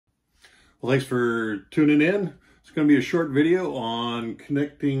Well, thanks for tuning in. It's going to be a short video on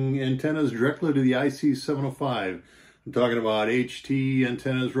connecting antennas directly to the IC-705. I'm talking about HT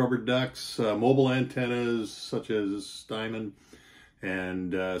antennas, rubber ducks, mobile antennas such as diamond,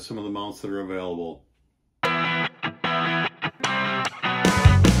 and some of the mounts that are available.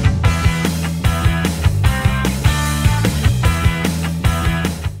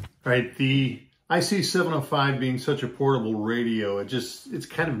 All right, the IC-705 being such a portable radio, it's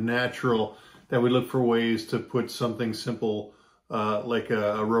kind of natural that we look for ways to put something simple like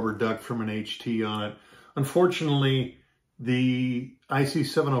a rubber duck from an HT on it. Unfortunately, the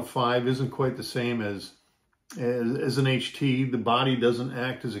IC-705 isn't quite the same as an HT. The body doesn't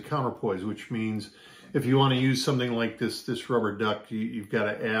act as a counterpoise, which means if you want to use something like this rubber duck, you've got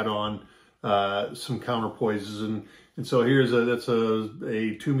to add on some counterpoises, and so that's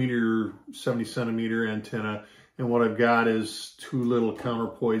a 2 meter 70 centimeter antenna, and what I've got is two little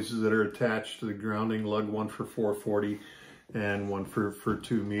counterpoises that are attached to the grounding lug, one for 440 and one for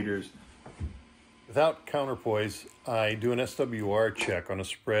 2 meters. Without counterpoise, I do an SWR check on a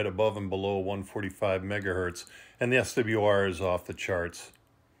spread above and below 145 megahertz, and the SWR is off the charts.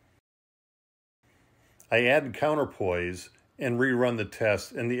 I add counterpoise and rerun the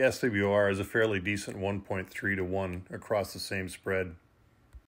test, and the SWR is a fairly decent 1.3 to 1 across the same spread.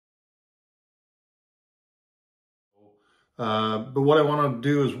 But what I want to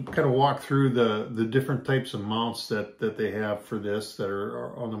do is kind of walk through the different types of mounts that they have for this that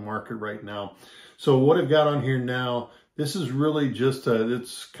are on the market right now. So what I've got on here now, this is really just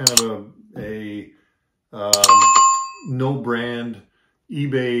it's kind of a no brand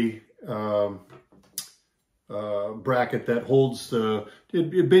eBay bracket that holds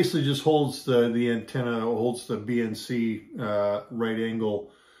it basically just holds the antenna, holds the BNC right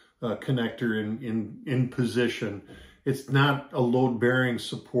angle connector in position. It's not a load bearing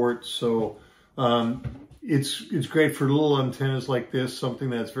support, so it's great for little antennas like this,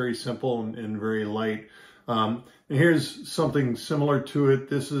 something that's very simple and very light. And here's something similar to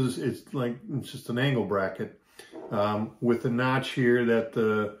it. It's just an angle bracket with a notch here that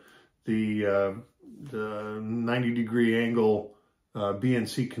the 90-degree angle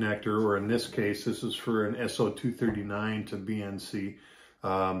BNC connector, or in this case, this is for an SO239 to BNC.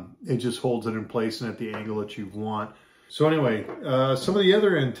 It just holds it in place and at the angle that you want. So anyway, some of the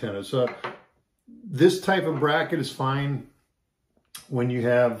other antennas. This type of bracket is fine when you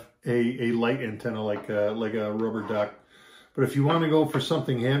have a light antenna like a rubber duck. But if you want to go for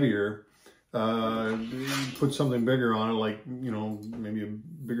something heavier, put something bigger on it, like, maybe a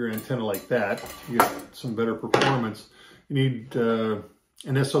bigger antenna like that, you get some better performance. You need an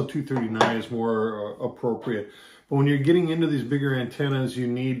SO239 is more appropriate. But when you're getting into these bigger antennas, you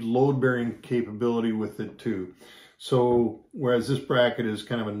need load-bearing capability with it too. So whereas this bracket is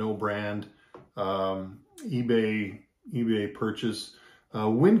kind of a no-brand eBay purchase,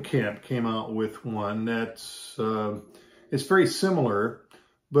 Windcamp came out with one that's it's very similar,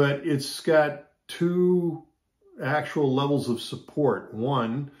 but it's got two actual levels of support.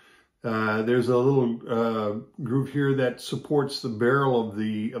 One, there's a little groove here that supports the barrel of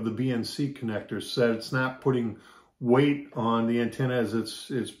the BNC connector, so that it's not putting weight on the antenna as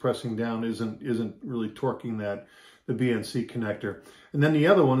it's pressing down, isn't really torquing the BNC connector. And then the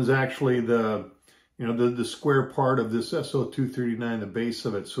other one is actually the square part of this SO239, the base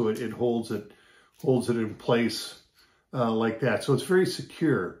of it, so it holds it in place like that. So it's very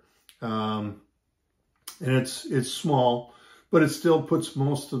secure, and it's small, but it still puts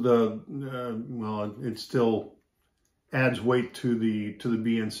most of it still adds weight to the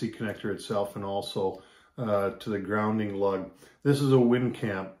BNC connector itself, and also to the grounding lug. This is a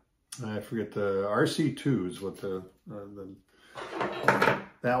Windcamp. I forget, the RC2 is what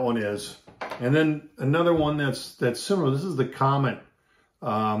that one is. And then another one that's similar. This is the Comet.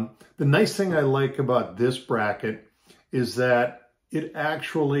 The nice thing I like about this bracket is that it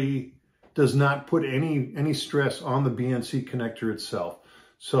actually does not put any stress on the BNC connector itself.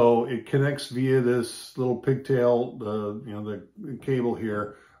 So it connects via this little pigtail, the cable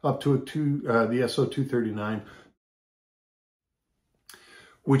here, up to the SO239,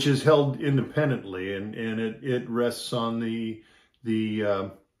 which is held independently, and it rests on the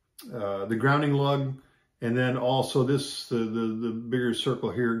grounding lug, and then also the bigger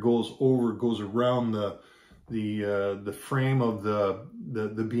circle here goes around the frame of the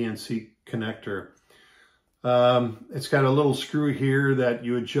BNC connector. It's got a little screw here that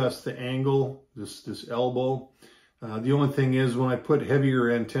you adjust the angle, this elbow. The only thing is, when I put heavier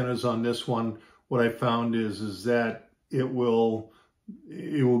antennas on this one, what I found is that it will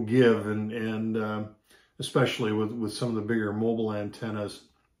give, and especially with some of the bigger mobile antennas,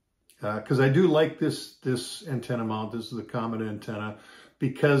 because I do like this antenna mount. This is the Comet antenna,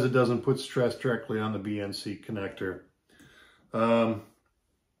 because it doesn't put stress directly on the BNC connector.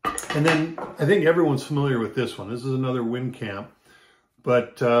 And then I think everyone's familiar with this one. This is another Windcamp,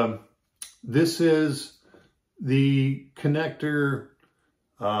 but this is the connector,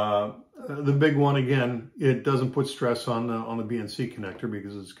 the big one. Again, it doesn't put stress on the BNC connector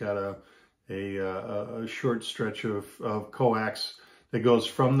because it's got a short stretch of coax that goes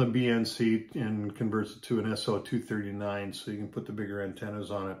from the BNC and converts it to an SO-239, so you can put the bigger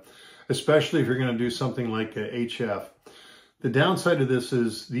antennas on it, especially if you're going to do something like a HF. The downside of this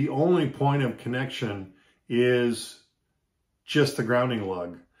is the only point of connection is just the grounding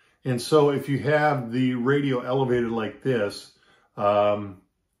lug. And so if you have the radio elevated like this,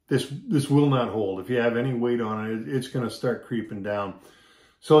 this will not hold. If you have any weight on it, it's going to start creeping down.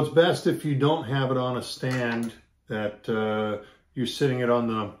 So it's best if you don't have it on a stand, that you're sitting it on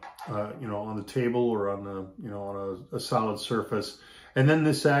the on the table or on the on a solid surface, and then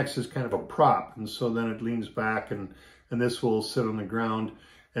this acts as kind of a prop, and so then it leans back and this will sit on the ground,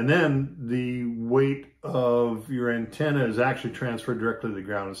 and then the weight of your antenna is actually transferred directly to the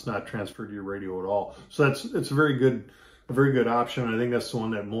ground. It's not transferred to your radio at all. So it's a very good option. I think that's the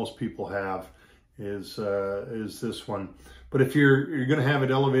one that most people have, is this one. But if you're going to have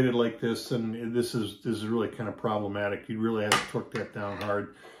it elevated like this, then this is really kind of problematic. You really have to torque that down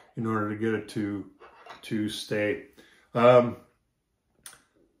hard in order to get it to stay. The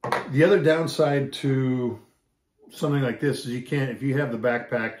other downside to something like this is if you have the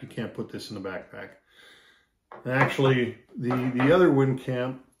backpack, you can't put this in the backpack. And actually, the other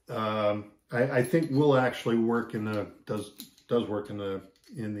Windcamp, I think will actually work does work in the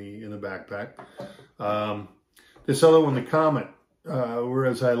backpack. This other one, the Comet,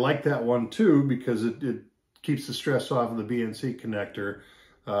 whereas I like that one too because it keeps the stress off of the BNC connector,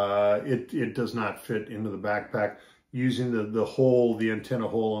 it does not fit into the backpack using the antenna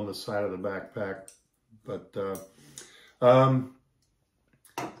hole on the side of the backpack. But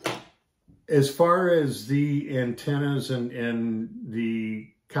as far as the antennas and the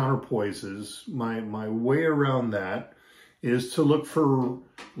counterpoises, my way around that is to look for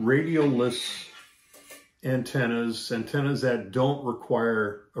radial-less antennas that don't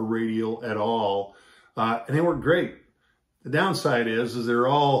require a radial at all, and they work great. The downside is they're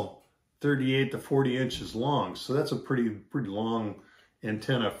all 38 to 40 inches long, so that's a pretty long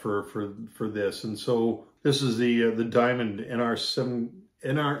antenna for this. And so this is the Diamond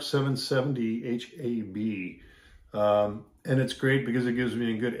NR770 HAB, and it's great because it gives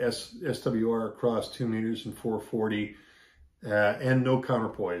me a good SWR across 2 meters and 440, and no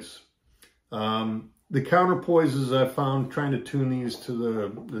counterpoise. The counterpoises I found trying to tune these to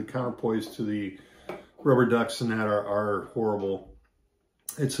the counterpoise to the rubber ducks and that are horrible.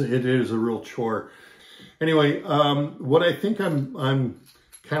 It is a real chore. Anyway, what I think I'm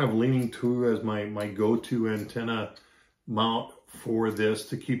kind of leaning to as my go-to antenna mount for this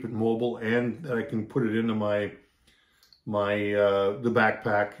to keep it mobile and that I can put it into the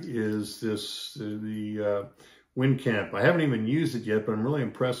backpack is the Windcamp. I haven't even used it yet, but I'm really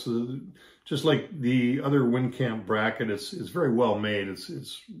impressed with it. Just like the other Windcamp bracket, it's very well made. It's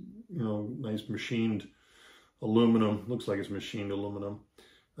nice machined aluminum. Looks like it's machined aluminum,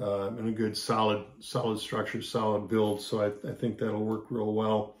 and a good solid structure, solid build. So I think that'll work real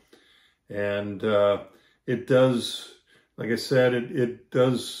well. And it does, like I said, it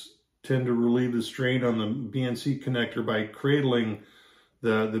does tend to relieve the strain on the BNC connector by cradling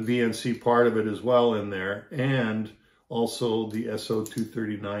the BNC part of it as well in there, and also the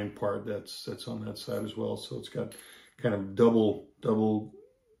SO-239 part that's on that side as well. So it's got kind of double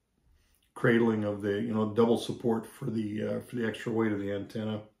cradling of the double support for the extra weight of the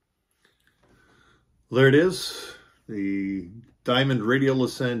antenna. There it is, the Diamond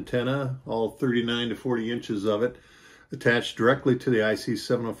radial-less antenna, all 39 to 40 inches of it, attached directly to the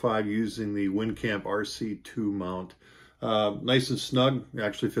IC-705 using the Windcamp RC2 mount. Nice and snug,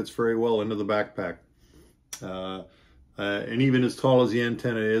 actually fits very well into the backpack. And even as tall as the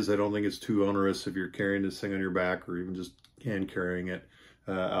antenna is, I don't think it's too onerous if you're carrying this thing on your back or even just hand carrying it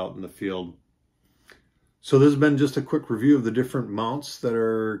out in the field. So this has been just a quick review of the different mounts that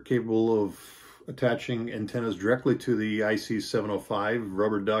are capable of attaching antennas directly to the IC-705,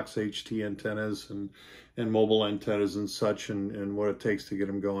 rubber ducks, HT antennas, and mobile antennas and such, and what it takes to get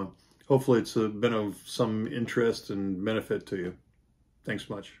them going. Hopefully it's been of some interest and benefit to you. Thanks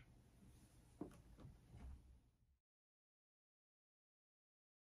much.